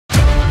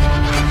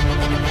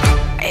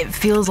It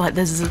feels like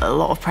there's a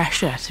lot of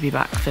pressure to be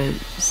back for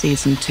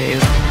season 2.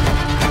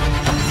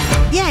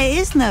 Yeah, it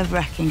is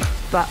nerve-wracking,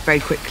 but very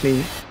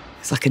quickly,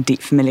 it's like a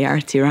deep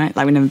familiarity, right?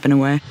 Like we've never been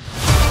away.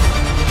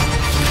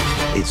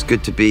 It's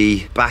good to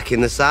be back in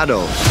the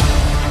saddle.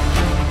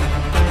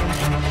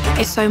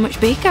 It's so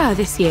much bigger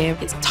this year.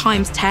 It's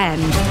times 10.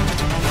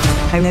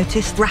 I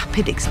noticed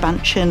rapid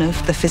expansion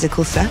of the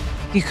physical set.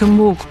 You can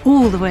walk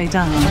all the way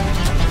down.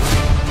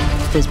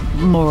 There's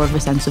more of a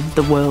sense of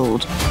the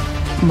world,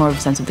 more of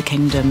a sense of the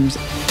kingdoms.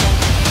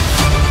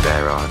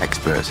 There are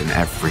experts in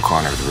every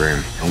corner of the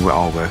room, and we're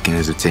all working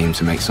as a team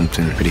to make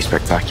something pretty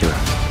spectacular.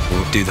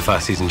 We'll do the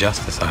first season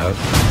justice, I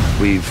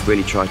hope. We've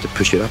really tried to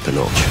push it up a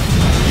notch.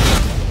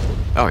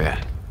 Oh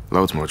yeah,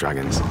 loads more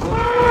dragons.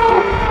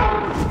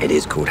 It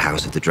is called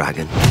House of the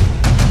Dragon.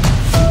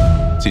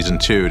 Season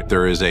 2,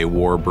 there is a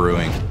war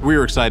brewing. We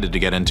were excited to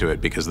get into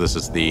it because this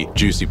is the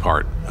juicy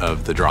part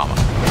of the drama.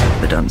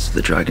 The Dance of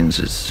the Dragons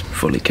is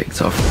fully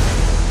kicked off.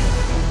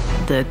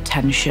 The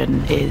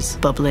tension is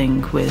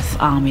bubbling with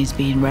armies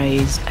being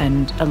raised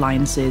and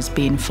alliances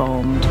being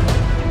formed.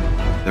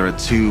 There are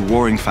two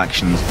warring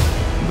factions,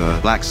 the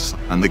Blacks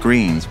and the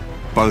Greens.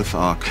 Both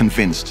are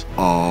convinced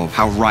of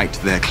how right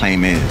their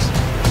claim is.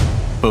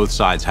 Both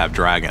sides have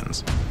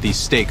dragons. These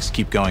stakes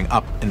keep going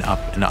up and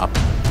up and up.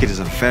 It is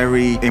a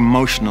very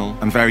emotional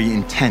and very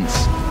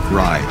intense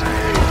ride.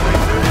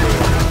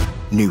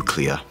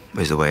 Nuclear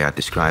is the way I'd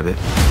describe it.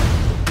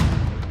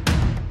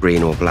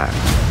 Green or black?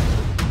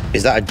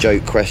 Is that a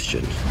joke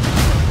question?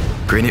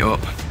 Green it up.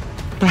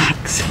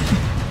 Blacks.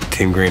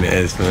 Team Green it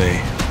is for me.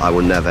 I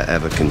will never,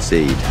 ever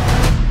concede.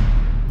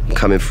 I'm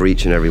coming for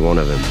each and every one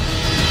of them.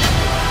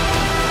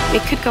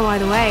 It could go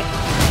either way.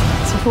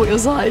 Support your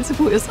side,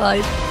 support your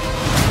side.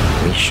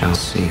 We shall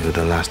see who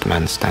the last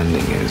man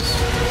standing is.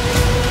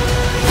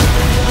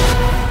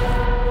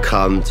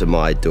 Come to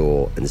my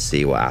door and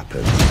see what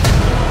happens.